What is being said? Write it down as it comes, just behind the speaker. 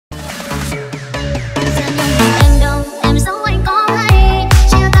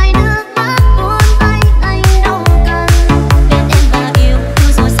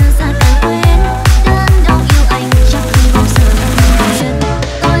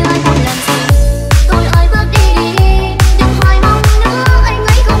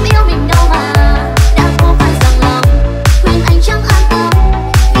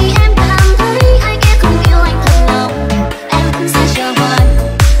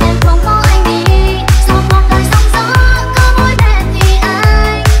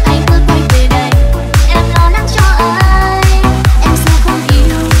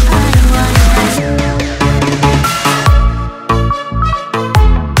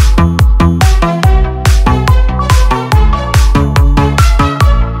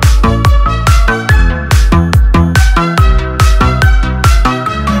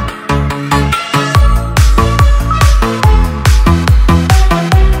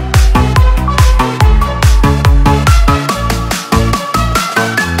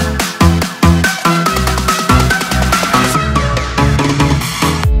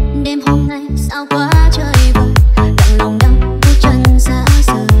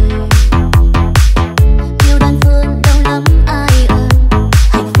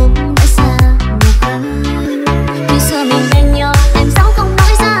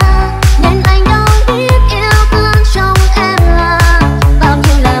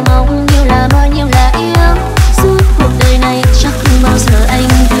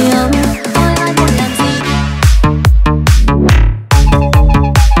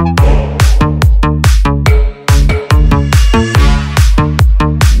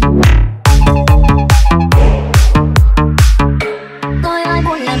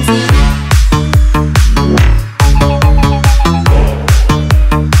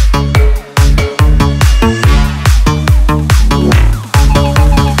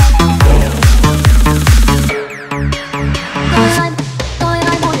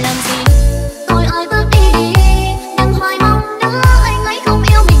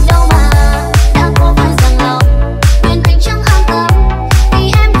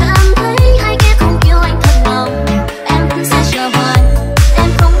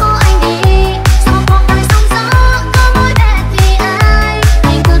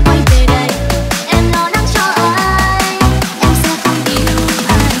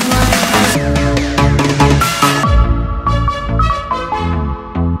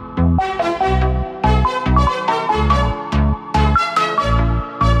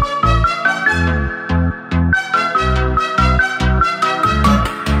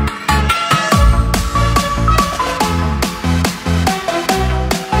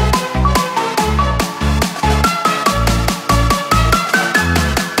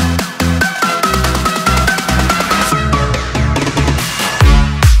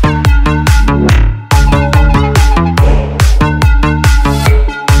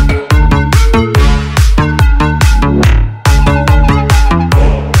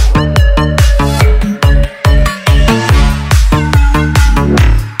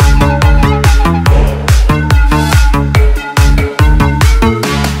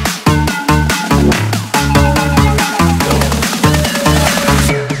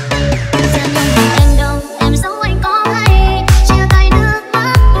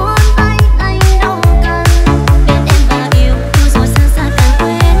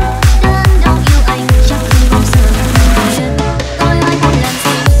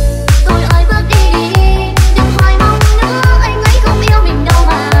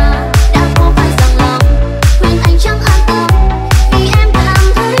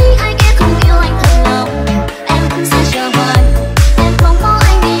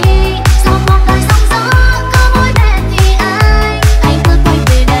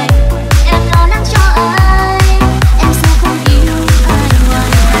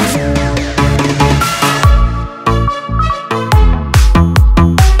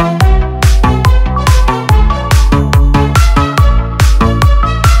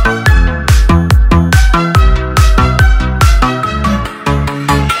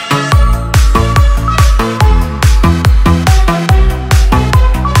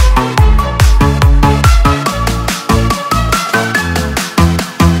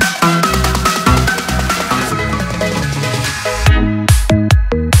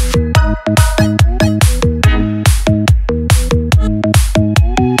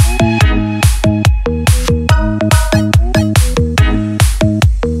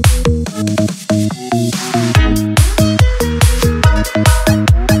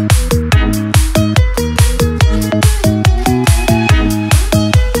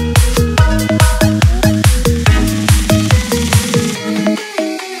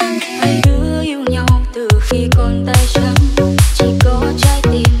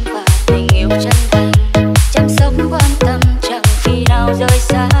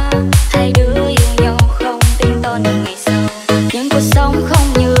sống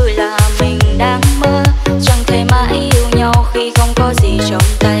không như là mình đang mơ. Chẳng thể mãi yêu nhau khi không có gì trong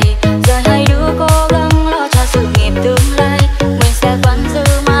tay. Giờ hai đứa cố gắng lo cho sự nghiệp tương lai. Mình sẽ vẫn giữ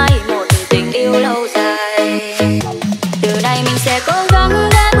mãi một tình yêu lâu dài. Từ nay mình sẽ cố gắng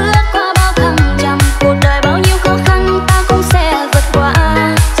để bước qua bao thăng trầm. Cuộc đời bao nhiêu khó khăn ta cũng sẽ vượt qua.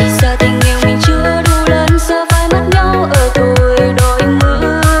 Chỉ sợ tình yêu mình chưa đủ lớn, sợ phải mất nhau ở tuổi đôi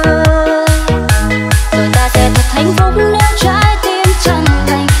mươi. Rồi ta sẽ thật hạnh phúc nếu trái tim chân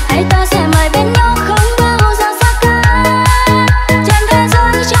thành. Hãy ta sẽ mãi bên nhau không bao giờ xa cách. Trên thế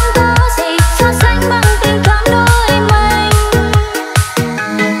giới chẳng có gì so sánh bằng tình cảm đôi mình.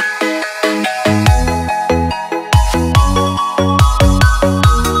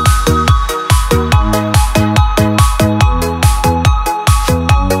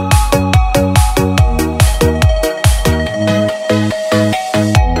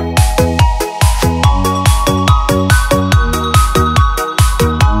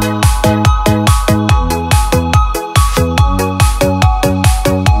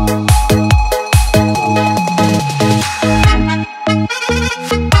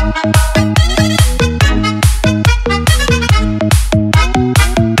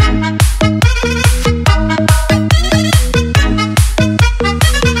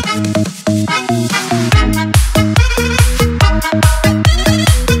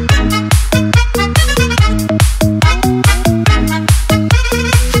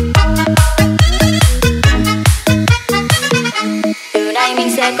 Từ nay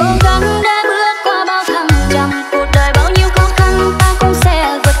mình sẽ cố gắng để bước qua bao thăng trầm. Cuộc đời bao nhiêu khó khăn ta cũng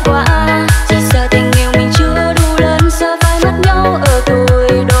sẽ vượt qua. Chỉ sợ tình yêu mình chưa đủ lớn, sợ phải mất nhau ở tuổi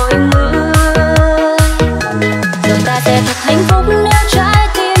đôi mươi. Rồi ta sẽ thật hạnh phúc nếu trái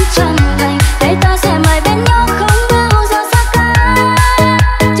tim chân thành. Hãy ta sẽ mãi bên nhau không bao giờ xa cách.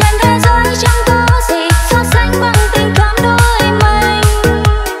 Trên thế giới chẳng có gì so sánh bằng tình cảm đôi mình.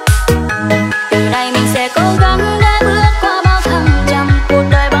 Từ nay mình sẽ cố gắng để bước qua bao thăng trầm. Cuộc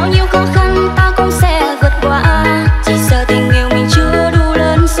đời bao nhiêu khó khăn ta cũng sẽ vượt qua. Chỉ sợ tình yêu mình chưa đủ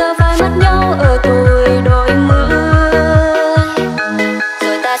lớn, sợ phải mất nhau ở tuổi đôi mươi.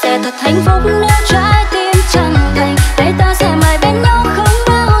 Rồi ta sẽ thật hạnh phúc nếu trái tim chân thành. Hãy ta sẽ mãi bên nhau không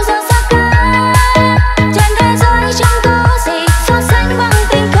bao giờ xa cách. Trên thế giới chẳng có gì so sánh bằng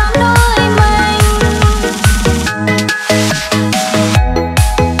tình cảm đôi mình.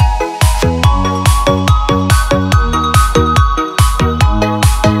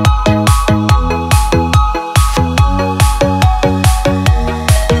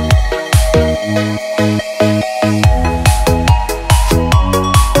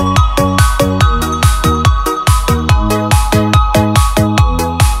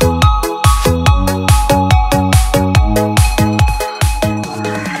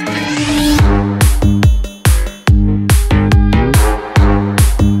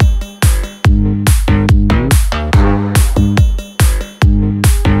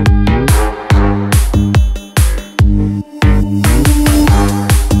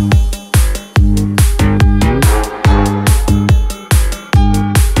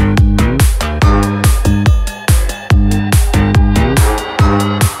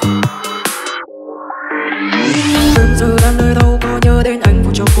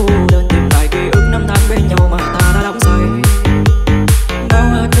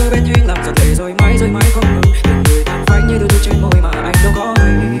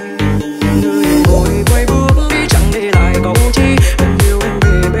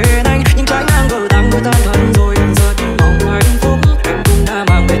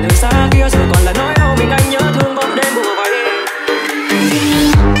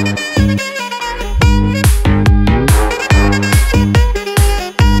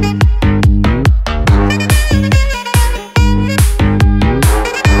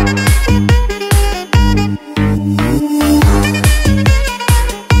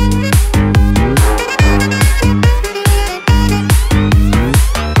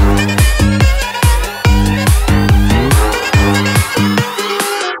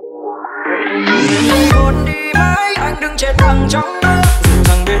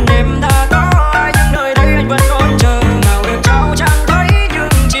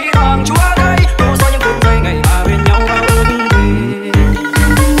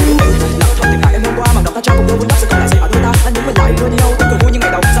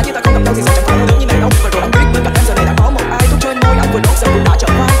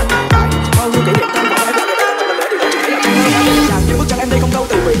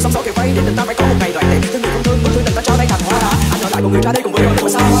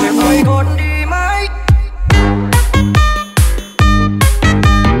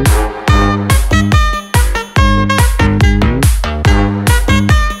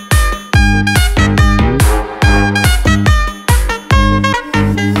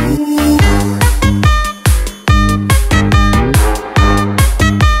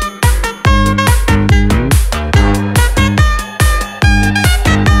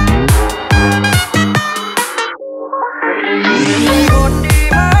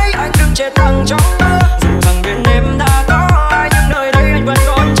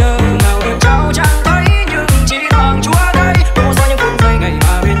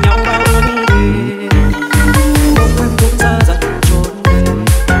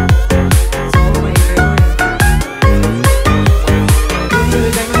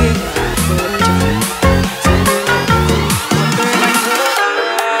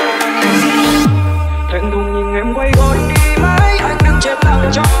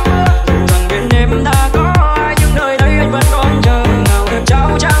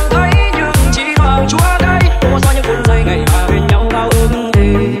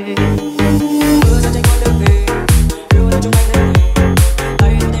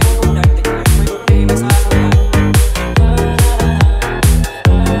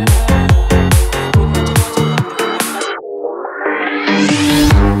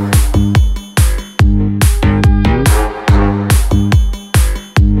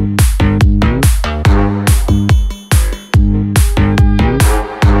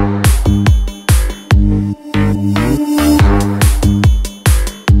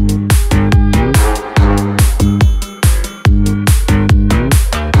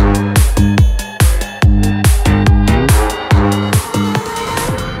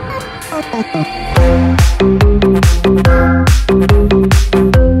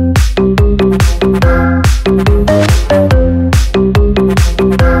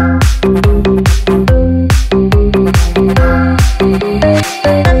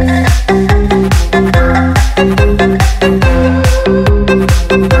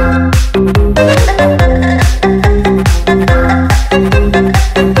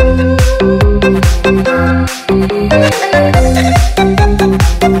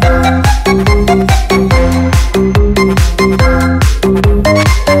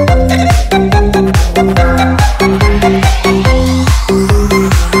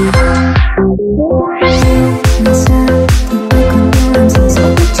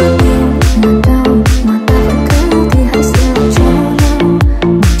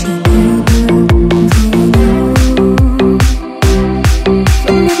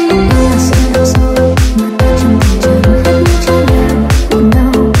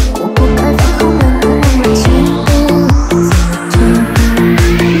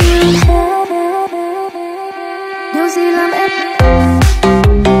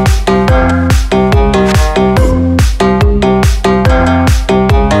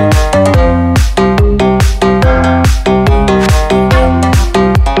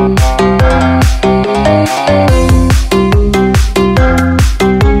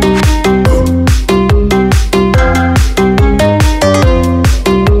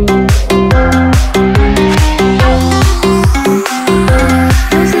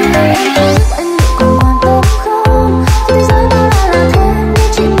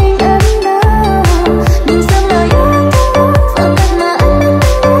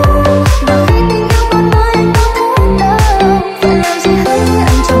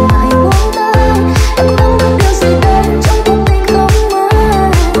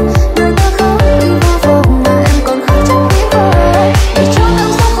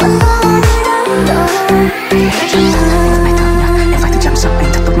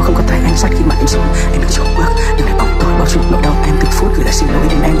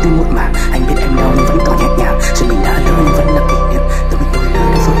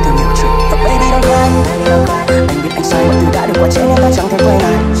 chẳng thể quay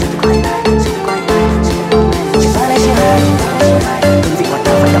lại. Chỉ phải lấy xe hơi. Đơn vị hoạt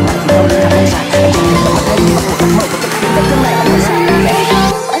động phải đậm mạnh thì đâu được thẳng dài. Anh chỉ nhìn vào mặt anh bắt buộc giấc mơ của tất cả những tương lai anh muốn xa.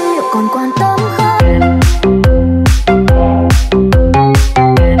 Anh liệu còn quan tâm không?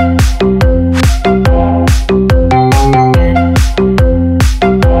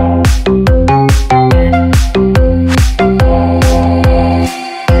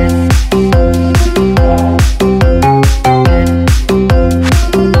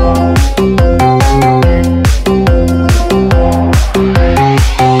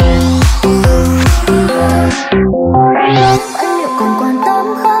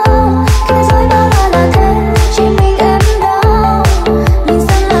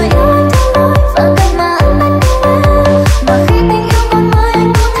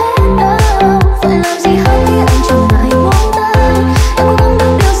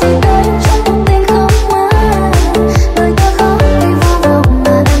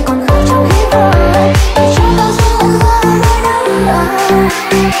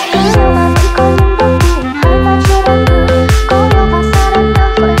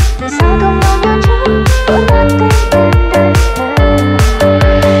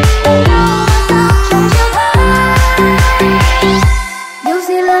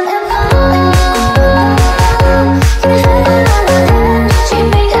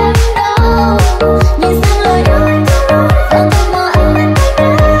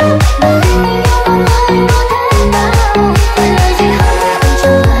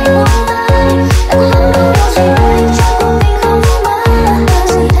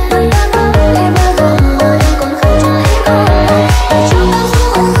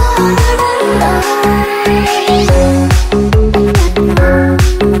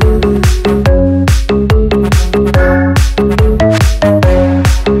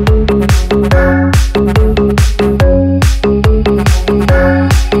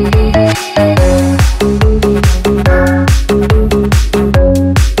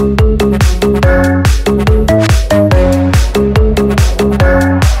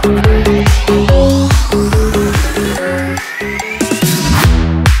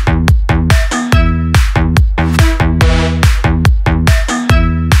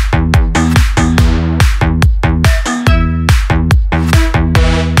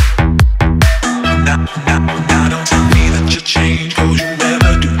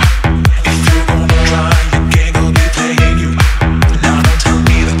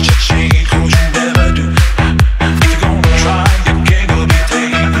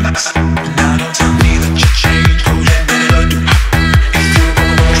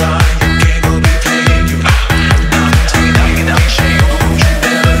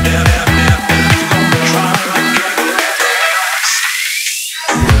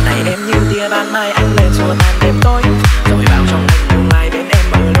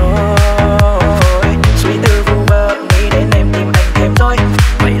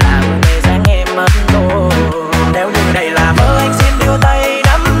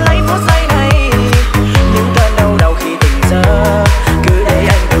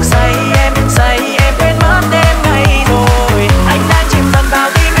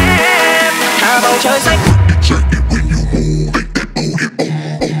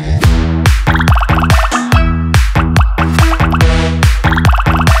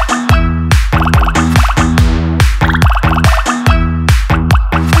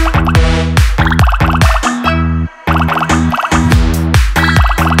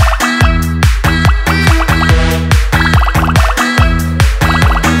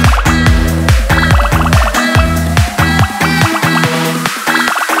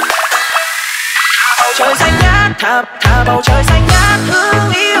 Thả bầu trời xanh ngát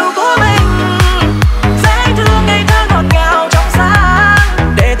hương yêu của mình, dễ thương ngây thơ ngọt ngào trong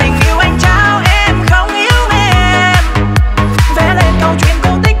sáng, để tình yêu anh trao em không yêu em, vẽ lên câu chuyện cổ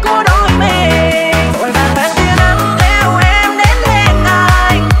tích của đôi mình. Vội vàng vàng tia nắng theo em đến hẹn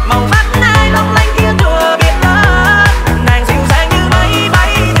anh, màu mắt ai long lanh kia tựa biển lớn, nàng dịu dàng như mây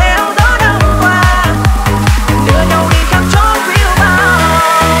bay theo gió đông qua, đưa nhau đi khắp chốn phiêu bạt.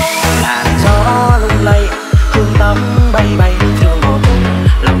 Làn gió lung lay hương tắm bay bay thương một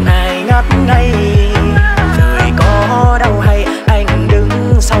lòng ai ngất ngây, đời có đâu hay anh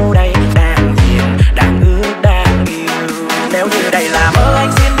đứng sau đây đang nhìn đang ước đang yêu. Nếu như đây là mơ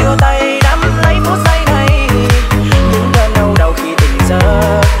anh xin đưa tay nắm lấy phút giây này, những cơn đau đầu khi tỉnh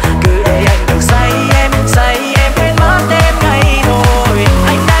giấc cứ để anh được say em quên mất đêm ngày rồi,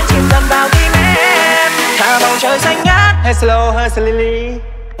 anh đang chìm dần vào tim em. Thả bầu trời xanh ngát hơi slow hơi slowly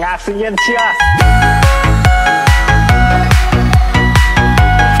ngạc tự nhiên chưa.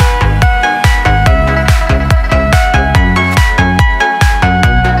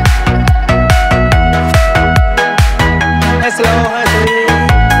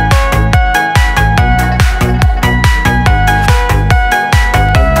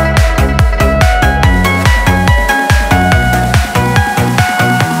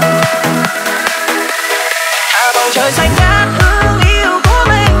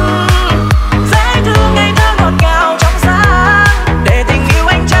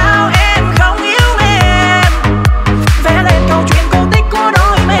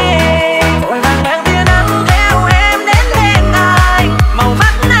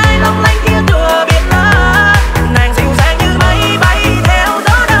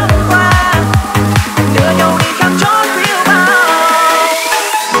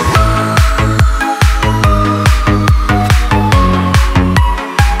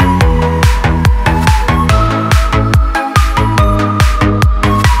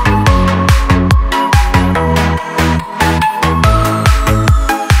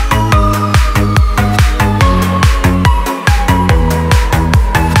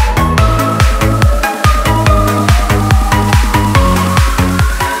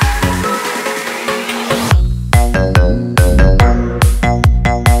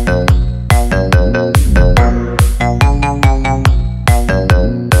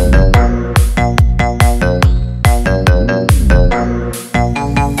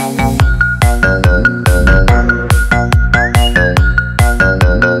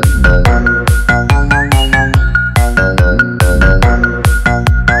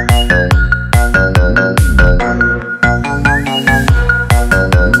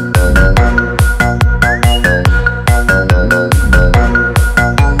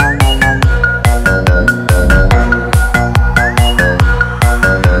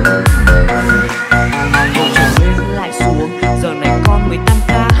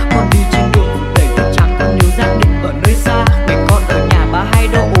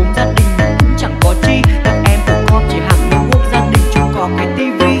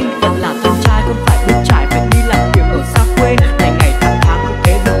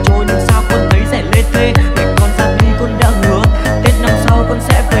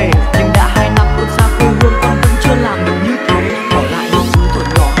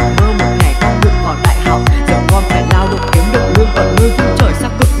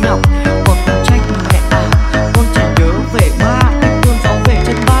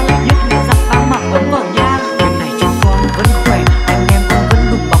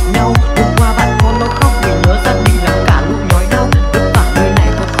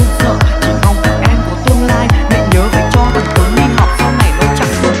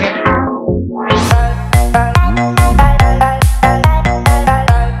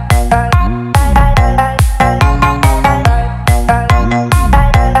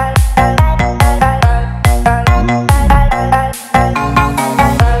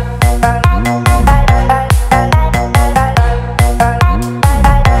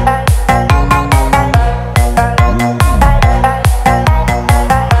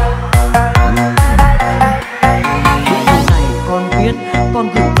 con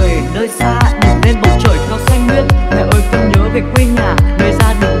gửi về nơi xa, nhìn lên bầu trời cao xanh biếc. Mẹ ơi con nhớ về quê nhà, nơi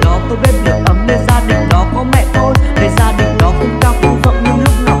gia đình đó có bếp lửa ấm, nơi gia đình đó có mẹ tôi, nơi gia đình đó không cao không rộng nhưng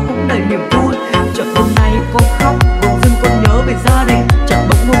lúc nào cũng đầy niềm vui. Chợt hôm nay con khóc, bỗng dưng con nhớ về gia đình. Chợt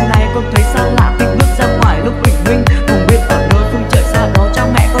bỗng hôm nay con thấy xa lạ khi bước ra ngoài lúc bình minh. Không biết ở nơi phương trời xa đó cha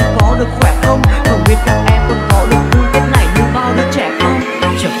mẹ con có được khỏe không? Không biết các em con có được vui Tết này như bao đứa trẻ không?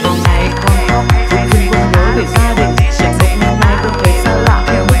 Chợt hôm nay con khóc, bỗng dưng con nhớ về gia đình. Chợt bỗng hôm nay con thấy xa lạ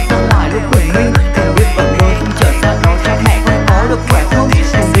khi bước ra ngoài lúc bình minh. Không biết ở nơi phương trời xa đó cha mẹ con có được khỏe không?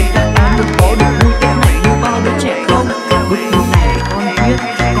 Không biết các em con có được vui Tết này như bao đứa trẻ không? Bức thư này con viết,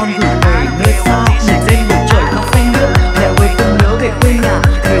 con gửi về nơi xa, nhìn lên bầu trời cao xanh biếc. Mẹ ơi con nhớ về quê nhà,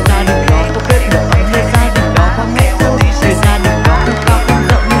 nơi gia đình đó có bếp lửa ấm, nơi gia đình đó có mẹ tôi, nơi gia đình đó không cao không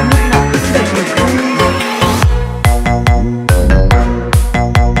rộng nhưng lúc nào cũng đầy niềm vui.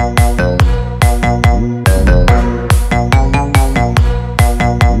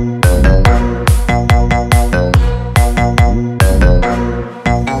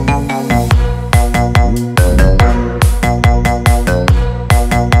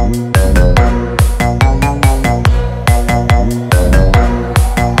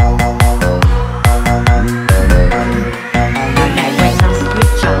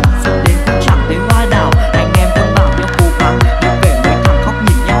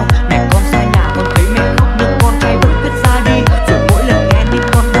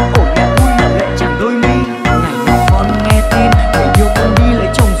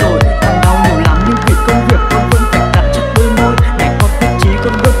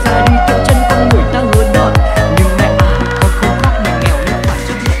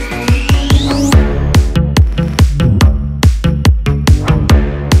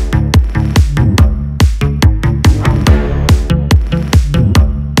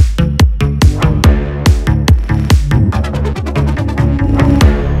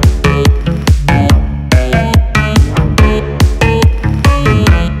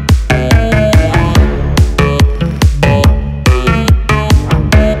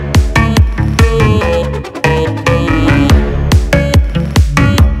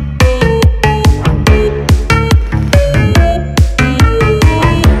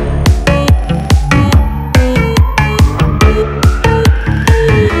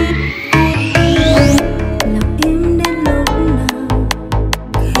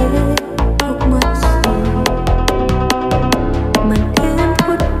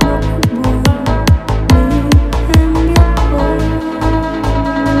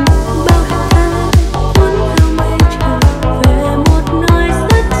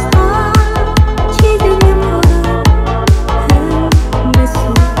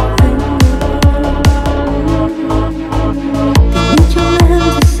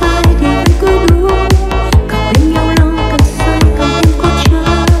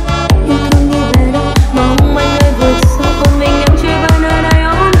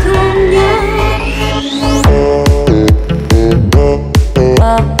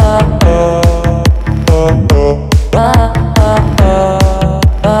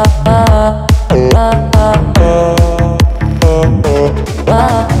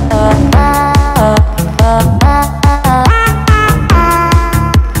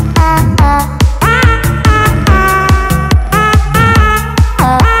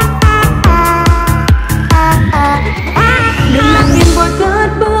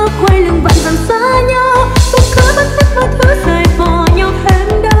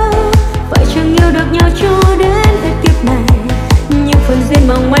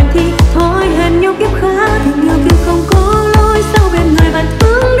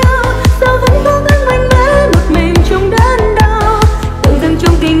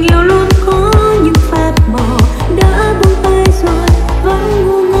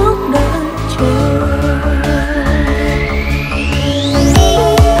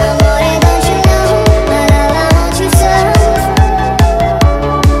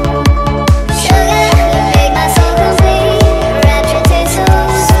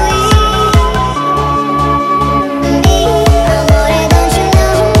 Me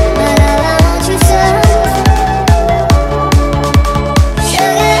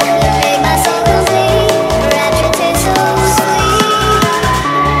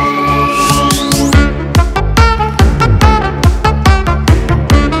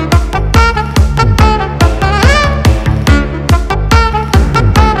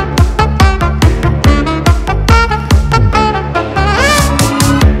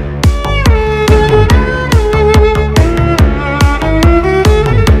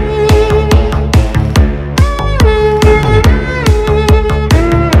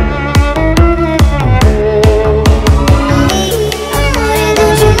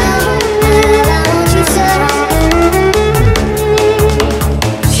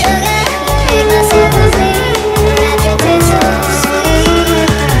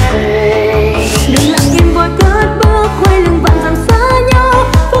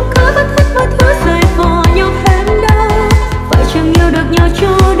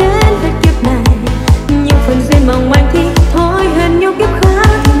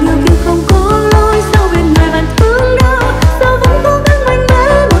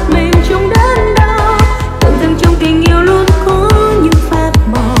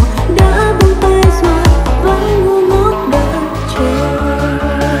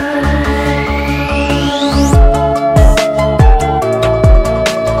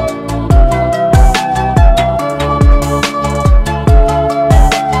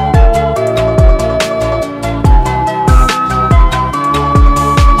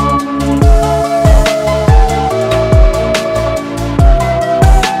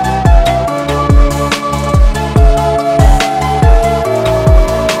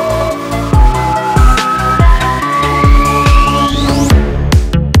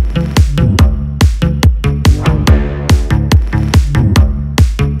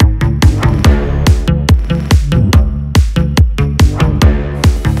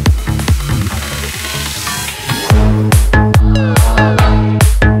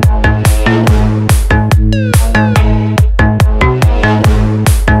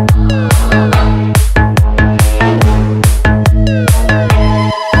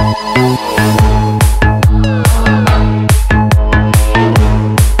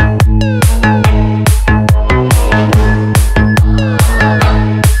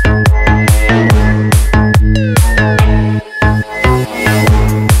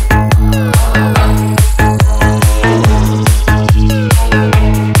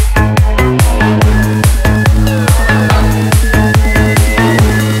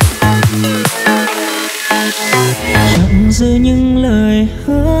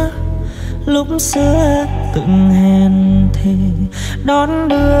xưa từng hẹn thề đón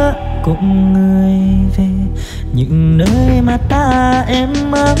đưa cùng người về những nơi mà ta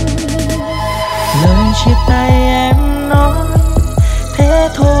êm ấm. Lời chia tay em nói thế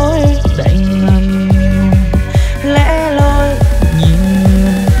thôi đành ngậm ngùi lẽ loi nhìn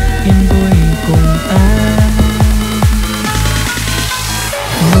người yên vui cùng anh.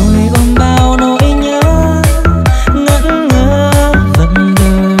 Ngồi ôm bao nỗi nhớ ngẩn ngơ vẫn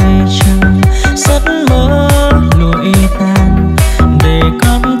đợi chờ giấc mơ lụi tàn để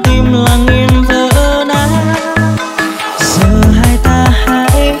con tim lặng im vỡ nát. Giờ hai ta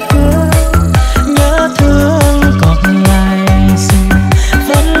hãy hứa nhớ thương còn lại gì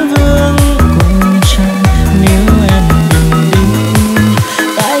vẫn vương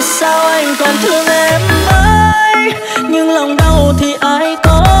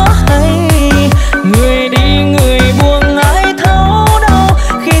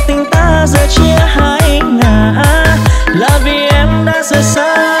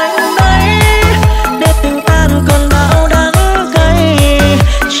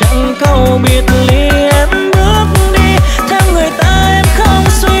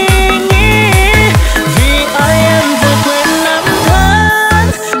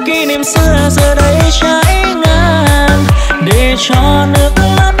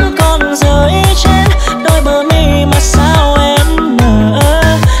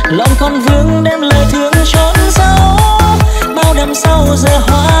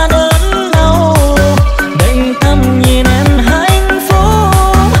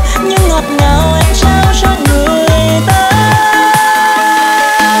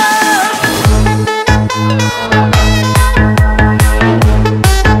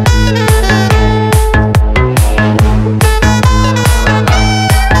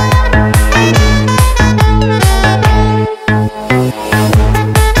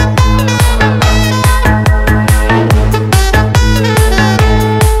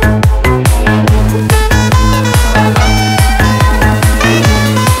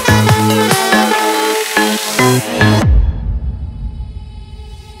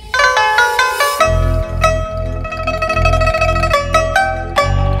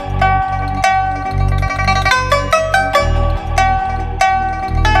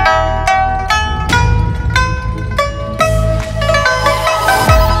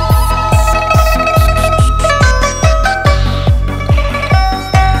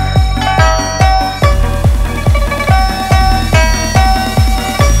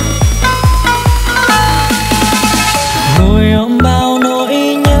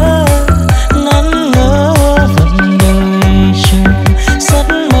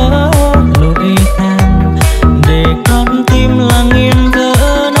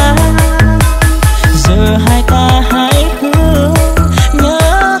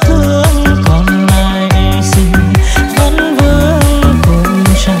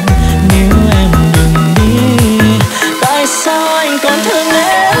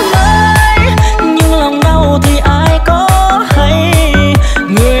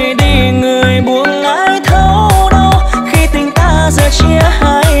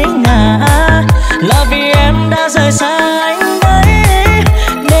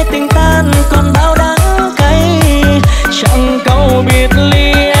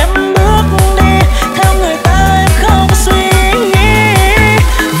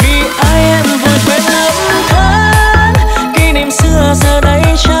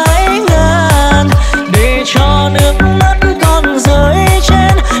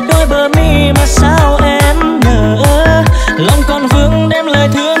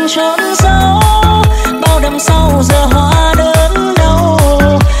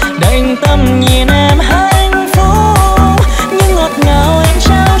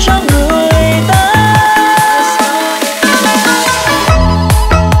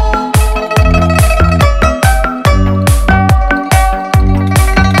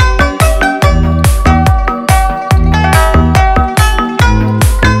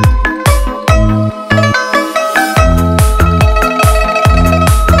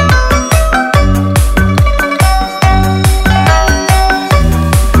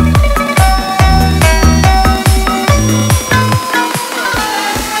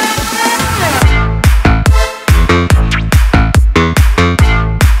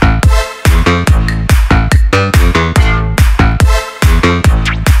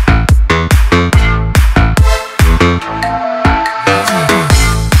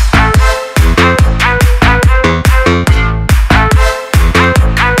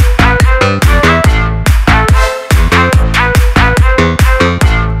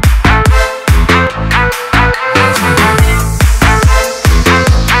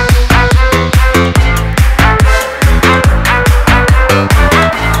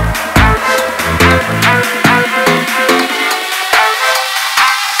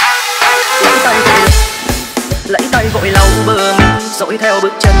vội lau bờ mi dõi theo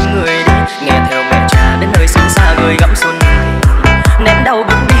bước chân người đi, nghe theo mẹ cha đến nơi xứ xa gửi gắm xuân nén đau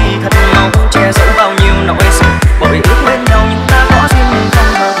bước đi thật mau che giấu bao nhiêu nỗi sầu, bởi ước bên nhau nhưng ta có duyên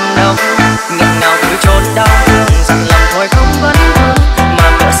không hợp đâu, nghẹn ngào cứ chốn đau thương dặn lòng thôi không vấn vương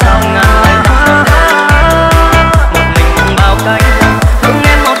mà cỡ sao ngàn lại đau một mình cùng bao cánh thương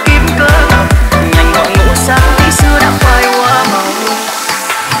em một kim cơ ngọc nhanh ngọn ngũ sáng khi xưa đã phai hoa màu.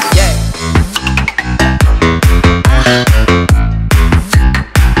 Yeah.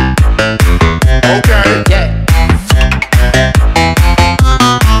 Okay. Yeah.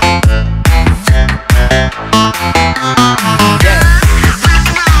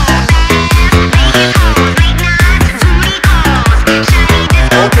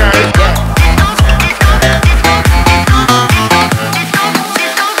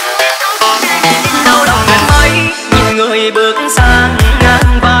 Bước sang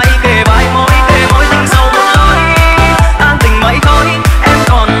ngang vai kề vai môi tình sâu một lối an tình mấy thôi em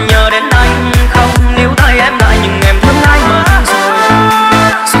còn nhớ đến anh không, níu tay em lại nhưng em thương ai mất rồi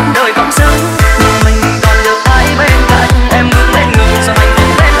suốt đời không xứng nhưng mình còn được ai bên cạnh em bước lên ngừng rồi hạnh phúc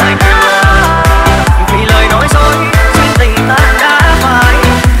đến lại nhiều vì lời nói dối duyên tình ta đã phai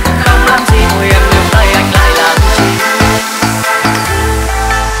không làm gì thôi em níu tay anh lại làm chi.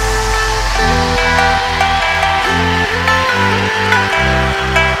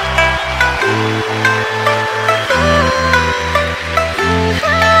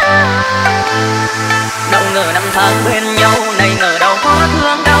 Đâu ngờ năm tháng bên nhau này ngờ đâu có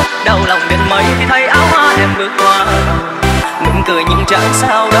thương đau, đau lòng biết mấy khi thấy áo hoa em bước qua mỉm cười nhưng chẳng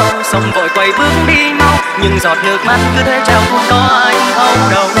sao đâu, xong vội quay bước đi mau nhưng giọt nước mắt cứ thế trao không có ai thấu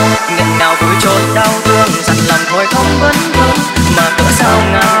đâu, nghẹn ngào vui chốn đau thương dặn lòng thôi không vấn vương mà cỡ sao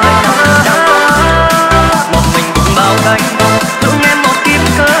ngàn lại đau một mình cùng bao cánh thương em một kiếp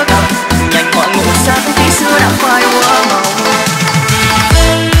cơ cầm nhanh mọi ngủ sáng khi xưa đã phai hoa màu.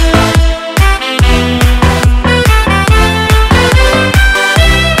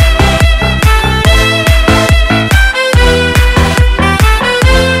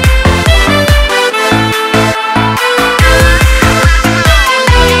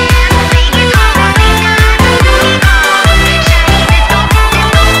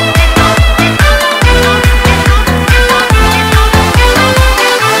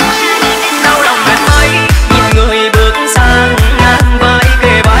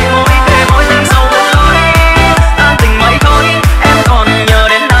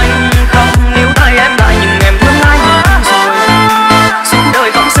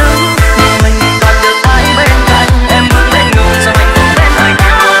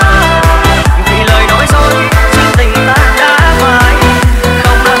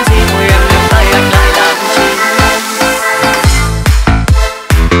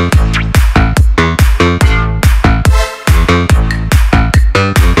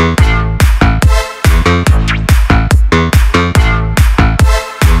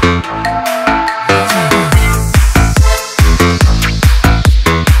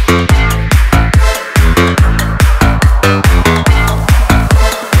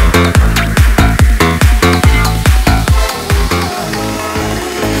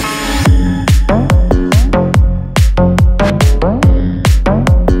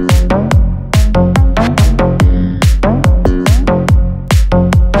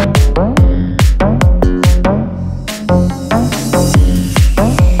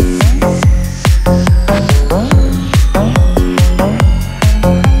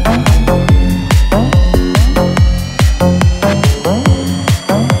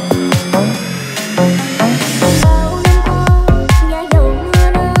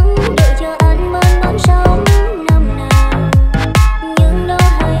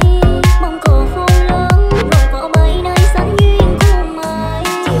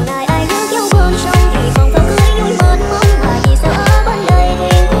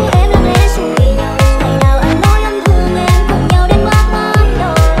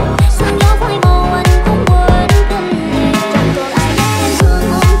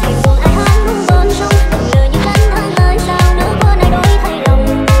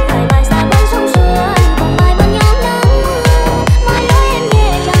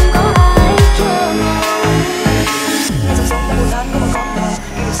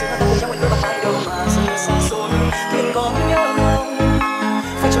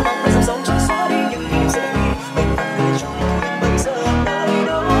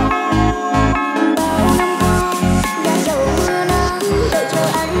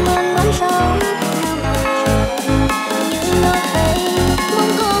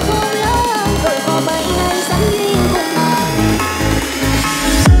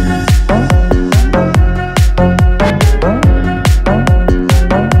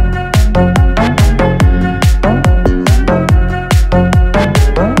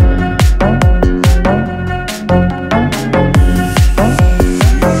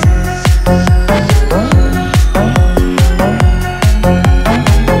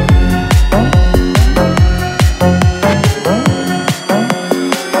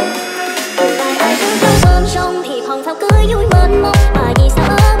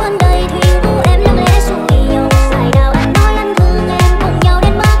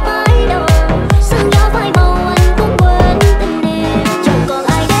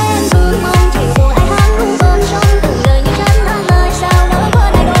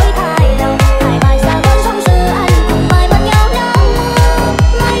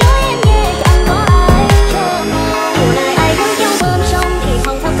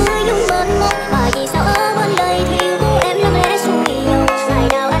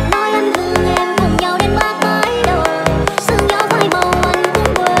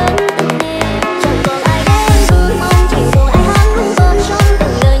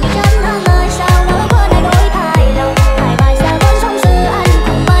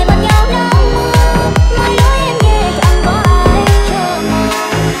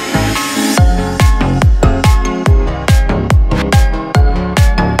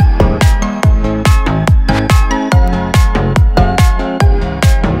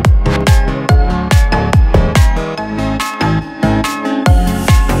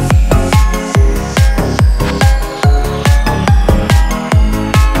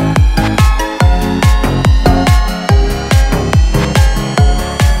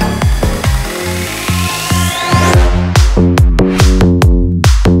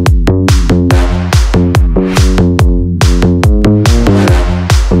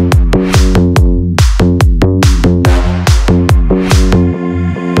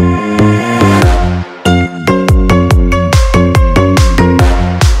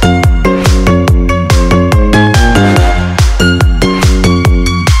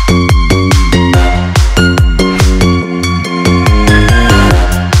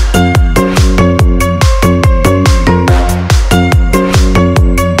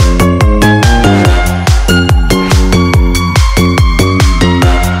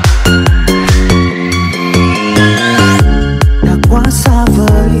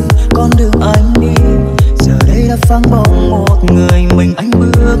 vắng bóng một người mình anh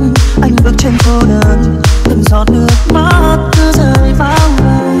bước trên cô đơn, từng giọt nước mắt cứ rơi vào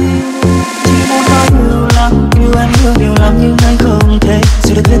người. Chỉ muốn nói nhiều lắm, yêu em nhiều lắm nhưng anh không thể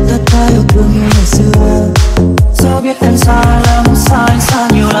giữ được hết tất cả yêu thương như ngày xưa. Do biết em xa lắm, xa anh xa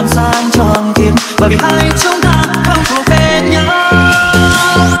nhiều lắm, xa anh cho anh tim, bởi vì hai chúng ta không thuộc về nhau.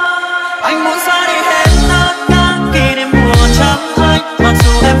 Anh muốn xa đi hết tất cả kỷ niệm mùa trắng anh, mặc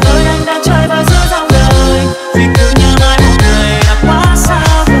dù em ơi anh đang chơi và giữa dòng đời, vì cứ nhớ mãi một người đã quá xa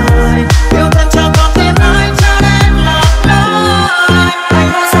vời. Yêu thêm cho con tim anh cho nên lạc lối.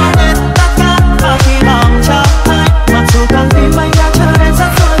 Anh muốn xa hết tất cả và hy vọng trong anh, mặc dù con tim anh đã trở nên rất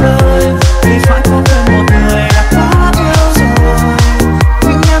dối bời, vì phải có thêm một người đã quá yêu rồi.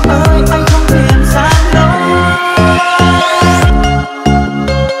 Nhưng em ơi anh không tiền gian lối.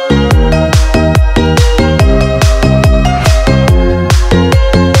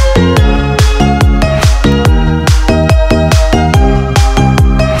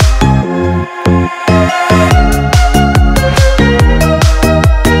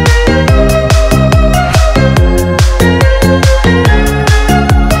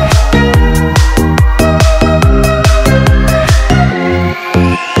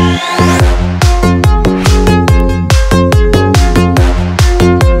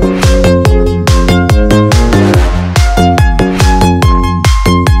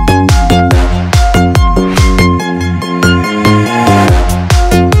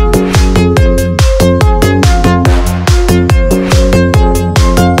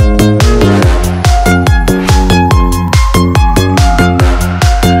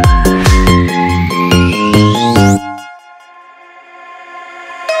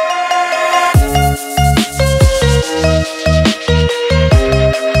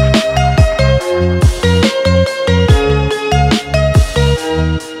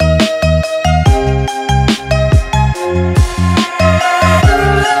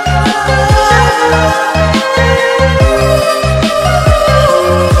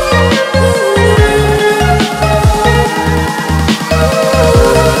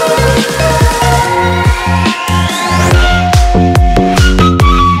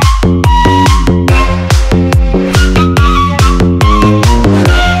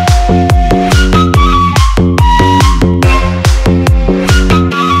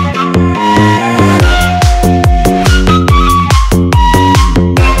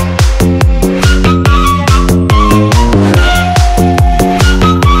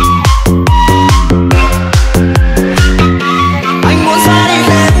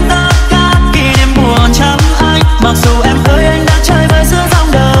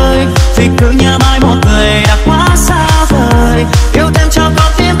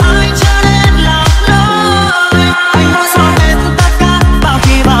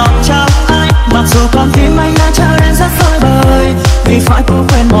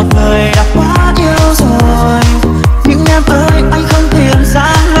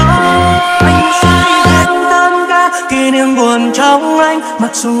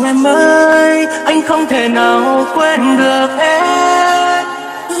 Mặc dù em ơi, anh không thể nào quên được em.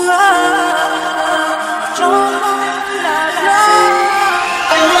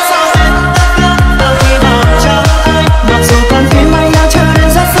 Anh muốn sao em tất cả bao khi vào trong anh, mặc dù con tim anh đã trở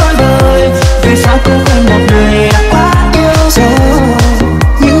nên rất dối bời, vì sao cô quên một người đã quá yêu rồi.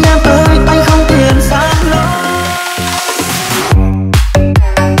 Nhưng em ơi, anh không tiền gian lối.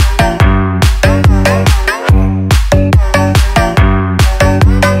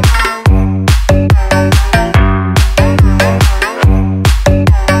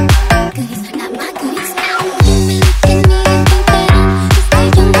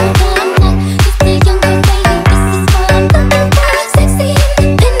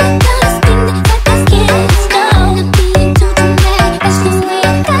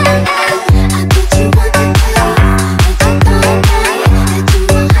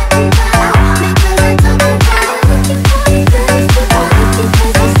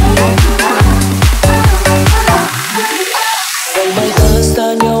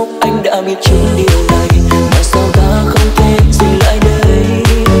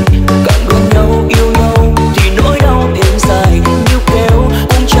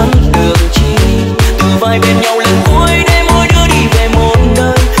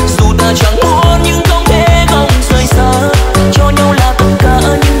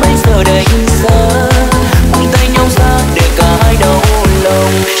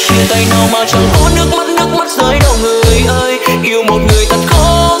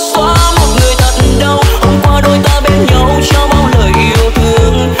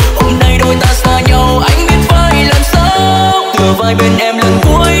 vai bên em lần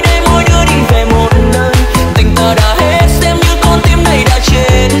cuối để mỗi đứa đi về một nơi. tình ta đã hết, xem như con tim này đã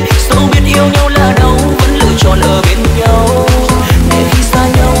chết. Dẫu biết yêu nhau là đâu, vẫn lựa chọn ở bên nhau, để khi xa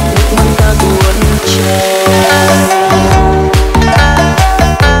nhau nước mắt ta tuôn trào.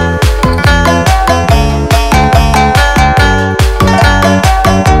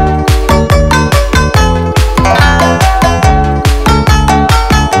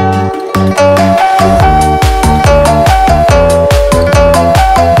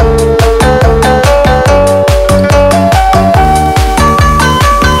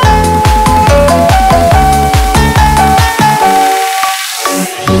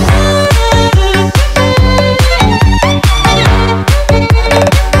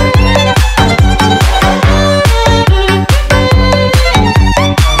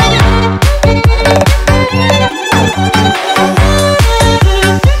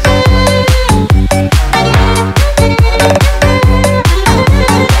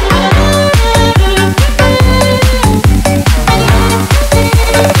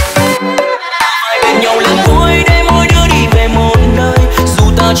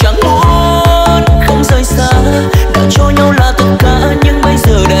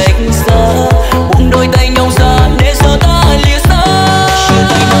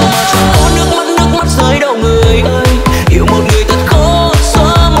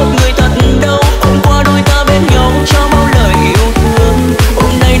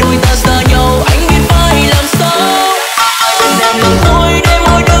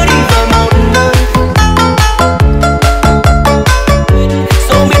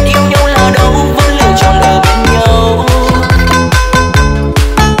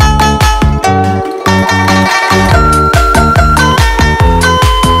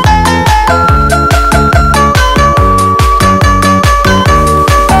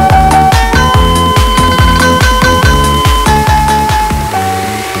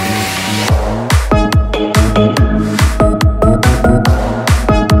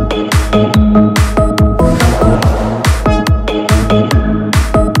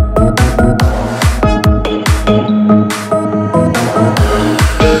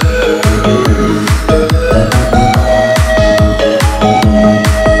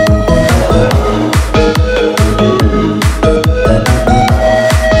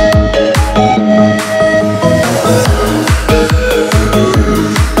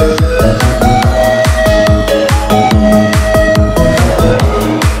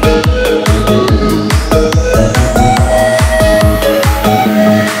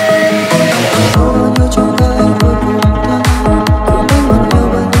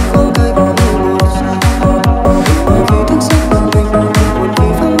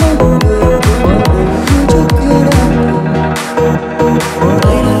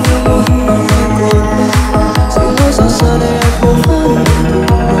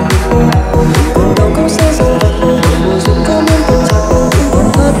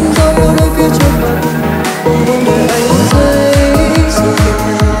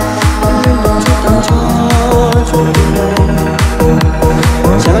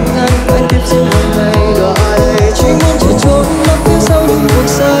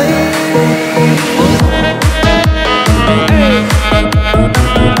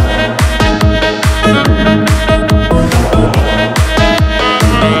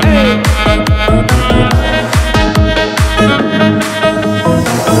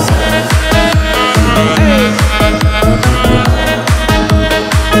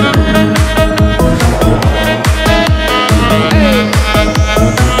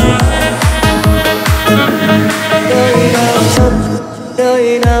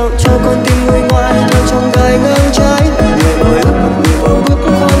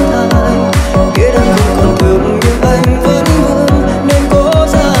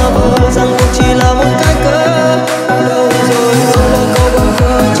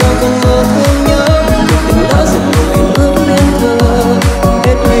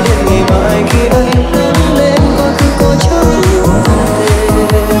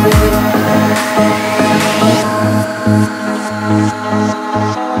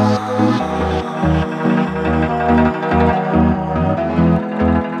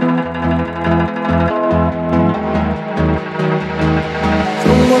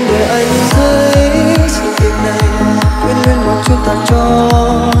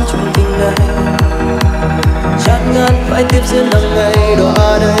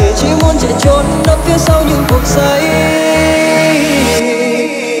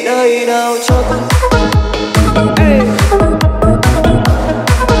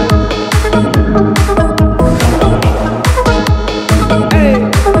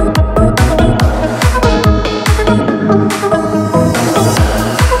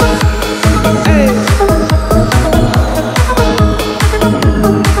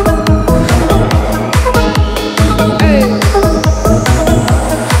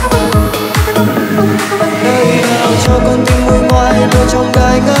 chung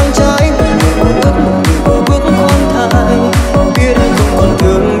gai ngang trái ước một bước khoan thai. Biết anh không còn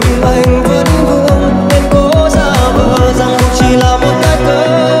thương nhưng anh vẫn vương nên cố giả vờ rằng cuộc chỉ là một cái cớ.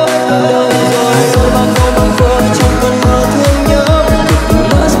 Đâu rồi bao câu bâng khuâng trong cơn mơ thương nhớ,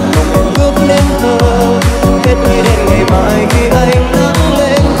 lỡ rằng mong em ước nên thờ hết ngày đến ngày mai khi anh nắng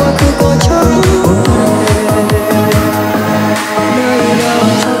lên quá khứ có chắc nơi nào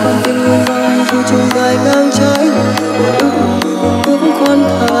cho con tim người vai vui chung gai ngang trái ước khoan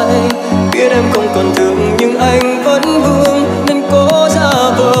thai. Biết em không còn thương nhưng anh vẫn vương nên cố giả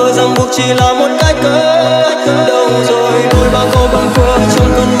vờ rằng buộc chỉ là một cái cớ. Đâu rồi đôi ba câu bâng khuâng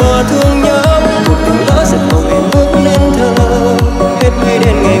trong cơn mơ thương nhớ, cuộc tình lỡ dần mong em ước nên thờ hết ngày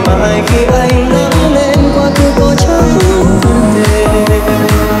đến ngày mai khi anh nắng lên quá khứ có chắc không thể.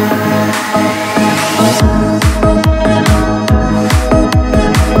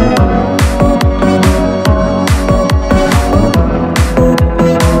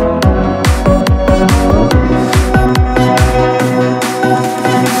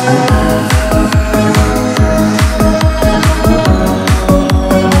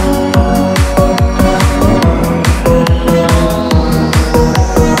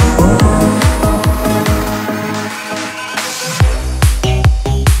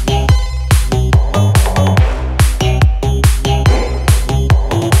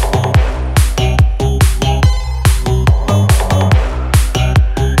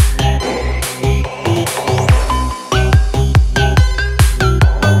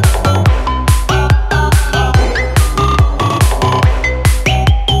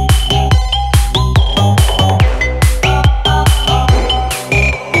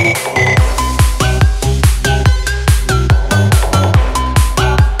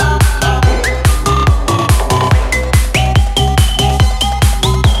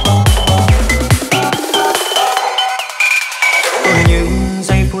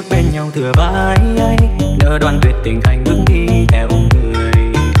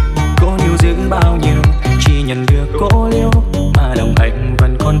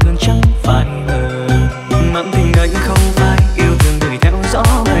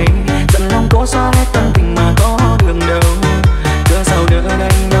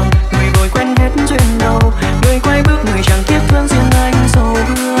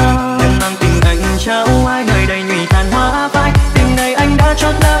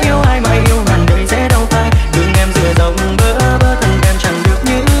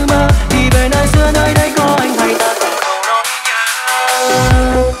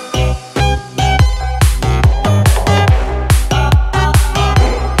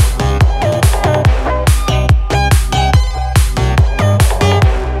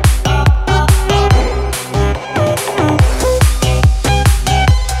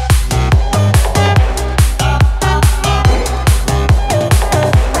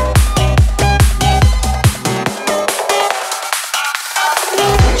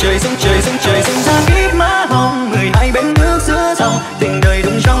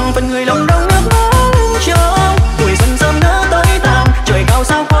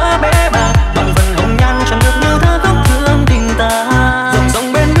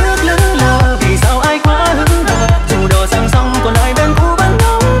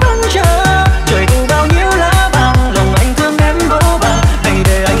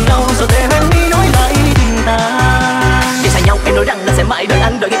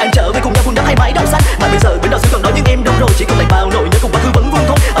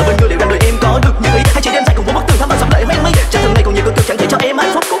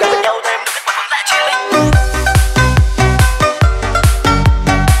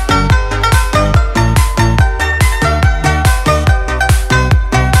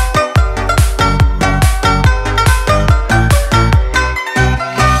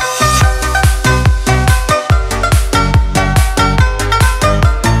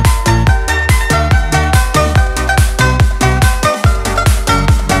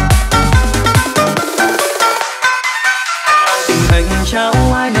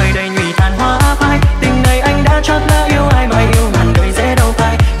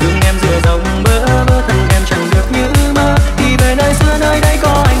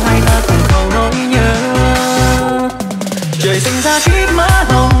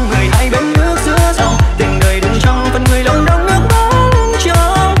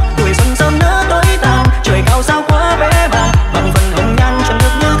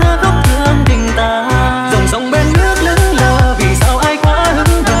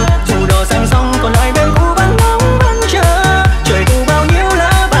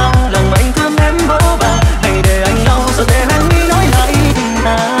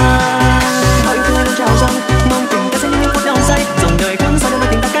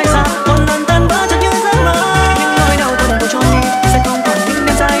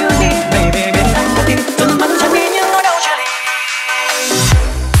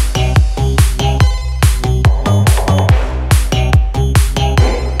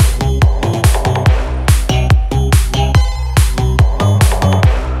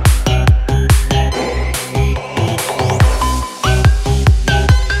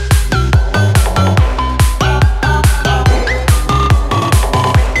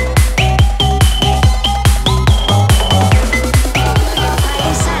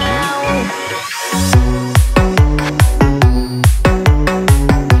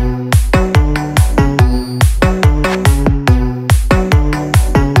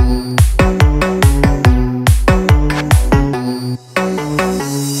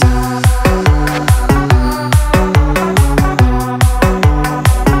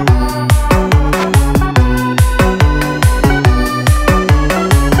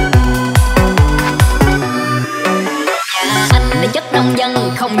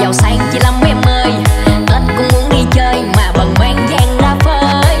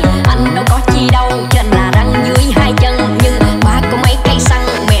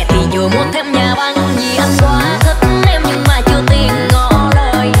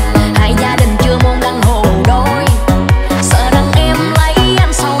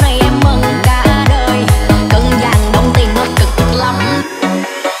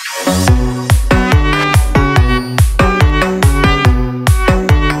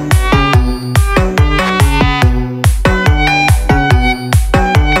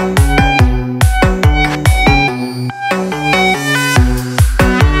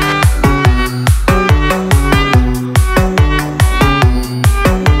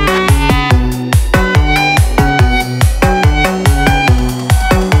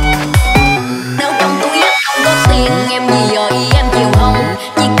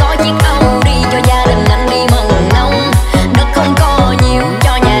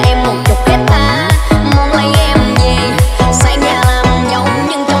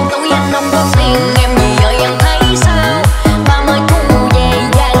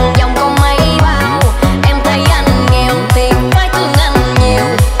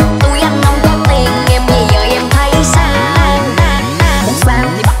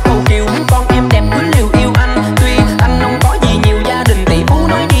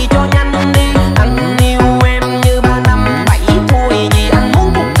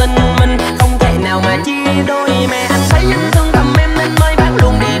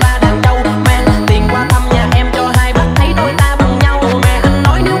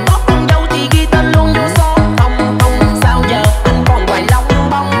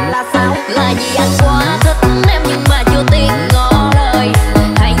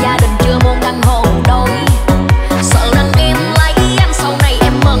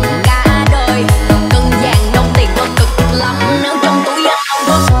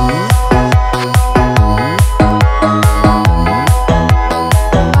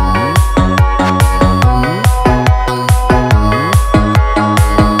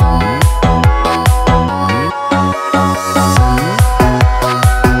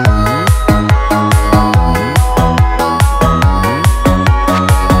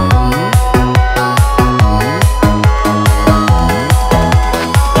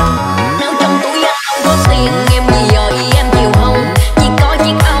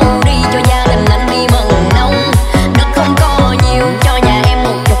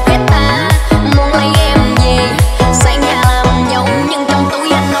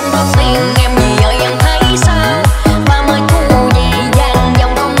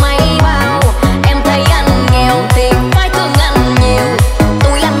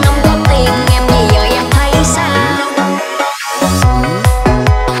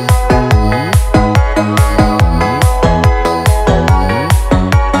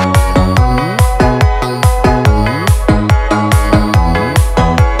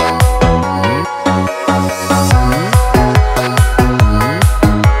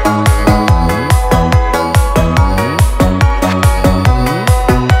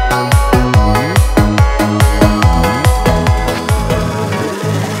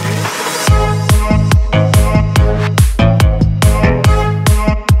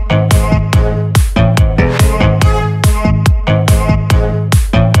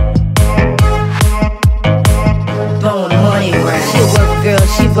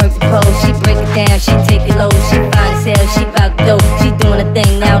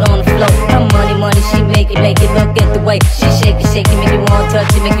 everything out on the floor. Her money, she make it. Look at the way she shake it, make you want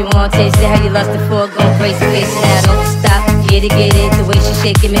touch it, make you want taste it. How you lost it for, going crazy, face it. Now don't stop, get it. The way she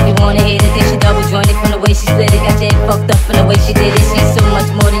shake it, make you wanna hit it. Then she double jointed from the way she split it. Got your head fucked up from the way she did it. She's so much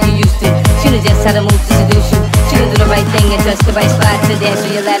more than you used to. She knew just how to move to seduce you. She knew do the right thing and touch the right spot to dance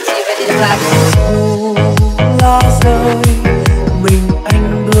on your lap till you're ready to pop. Lá rơi, mình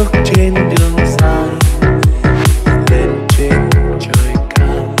anh bước trên đường dài, lên trên trời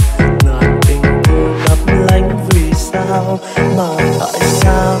cao, ngàn tình yêu lấp lánh. Vì sao mà tại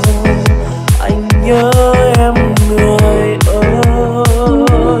sao anh nhớ em người ơi?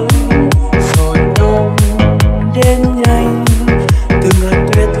 Rồi đông đến nhanh, từng hạt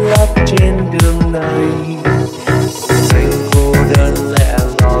tuyết lấp trên đường này. Anh cô đơn lẻ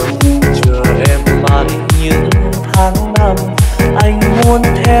loi chờ em mãi những tháng năm. Anh muốn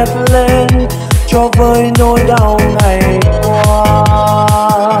thét lên cho vơi nỗi đau ngày qua.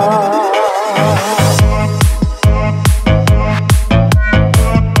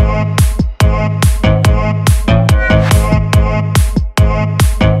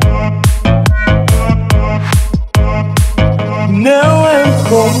 Nếu em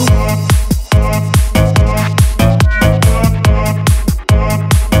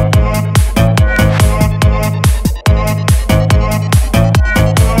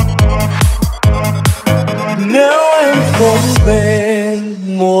không về,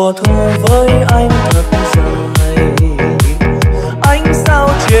 mùa thu với anh thật dài. Ánh sao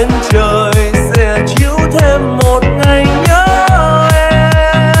trên trời sẽ chiếu thêm một ngày nhớ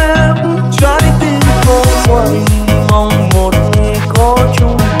em. Trái tim cô quạnh mong một ngày có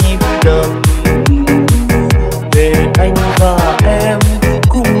chung nhịp đập, để anh và em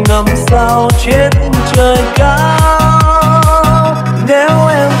cùng ngắm sao trên trời cao. Nếu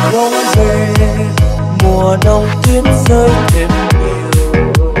em không về, mùa đông tuyết rơi thêm nhiều,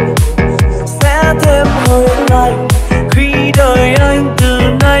 sẽ thêm hơi lạnh khi đời anh từ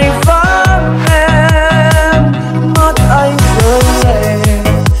nay vắng em. Mắt anh rơi lệ,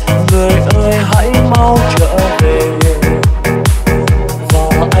 người ơi hãy mau trở về,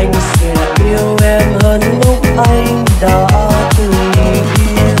 và anh sẽ yêu em hơn lúc anh đã từng yêu.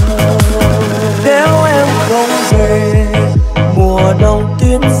 Nếu em không về, mùa đông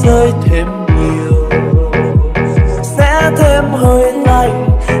tuyết rơi thêm nhiều, thêm hơi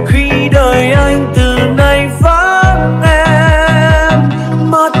lạnh khi đời anh từ nay vắng em.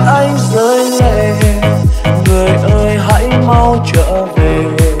 Mắt anh rơi lệ, người ơi hãy mau trở về,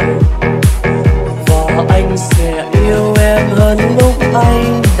 và anh sẽ yêu em hơn lúc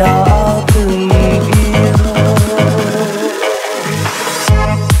anh đã từng yêu.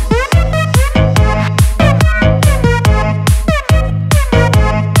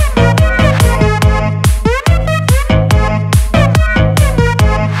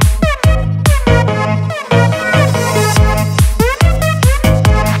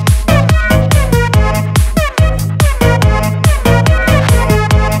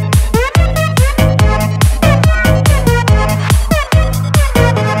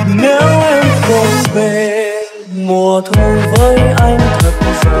 Mùa thu với anh thật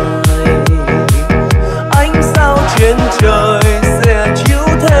dài, ánh sao trên trời sẽ chiếu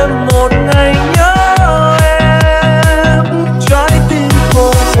thêm một ngày nhớ em. Trái tim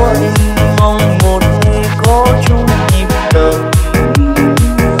cô quạnh mong một ngày có chung nhịp đập,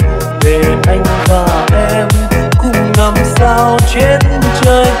 để anh và em cùng ngắm sao trên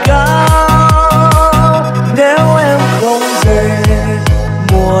trời cao. Nếu em không về,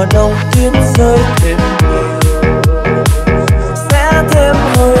 mùa đông tuyết rơi thêm nhiều, sẽ thêm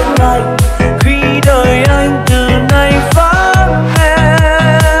hơi lạnh khi đời anh từ nay vắng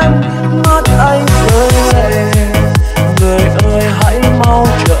em. Mắt anh rơi lệ, người ơi hãy mau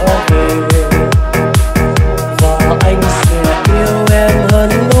trở về, và anh sẽ yêu em hơn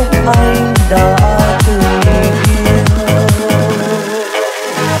lúc anh đã từng yêu.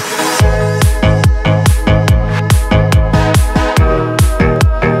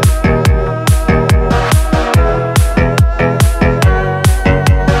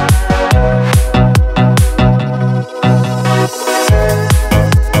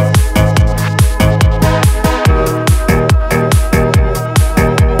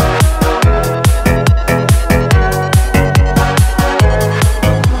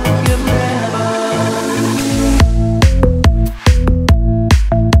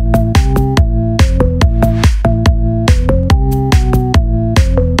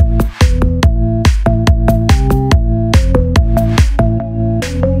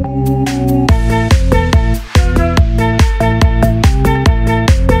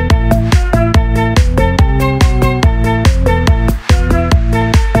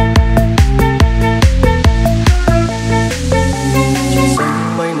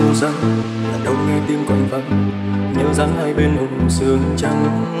 sương trắng.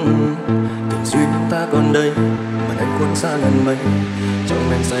 Tình duyên ta còn đây mà anh cuốn xa ngàn mây,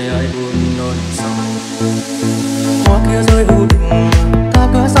 trong anh say ai buồn non sông. Hoa kia rơi vô tình, ta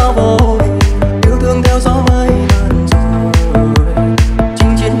cớ sao vô tình, yêu thương theo gió mây ngàn rồi.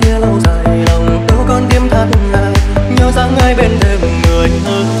 Chinh chiến kia lâu dài lòng đâu còn tim thắt lại, nhớ rằng ai bên thêm người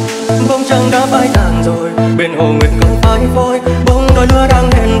hơn. Bông trăng đã phai tàn rồi, bên hồ nguyệt còn phai phôi, bông đôi lứa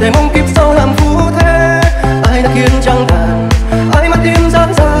đang hẹn để mong kiếp sau làm phú thế. Ai đã khiến trăng tàn, ai mắt tim dã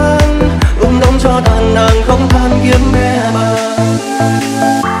ràng, đông cho tàn nàng không than kiếm bé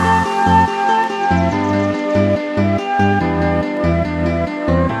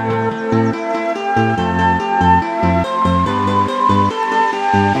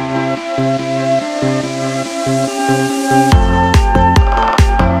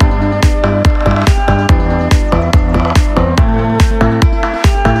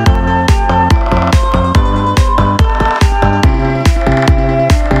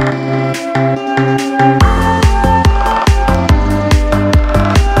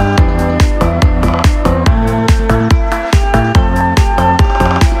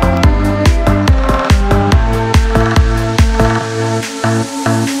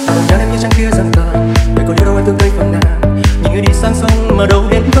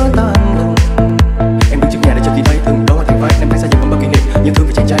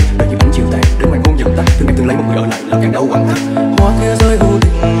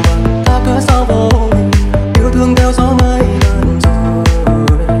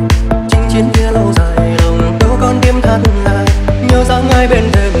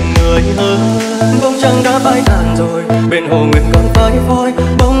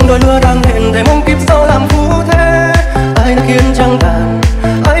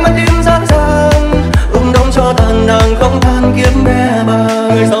bà.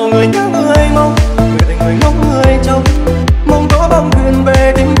 Người giàu người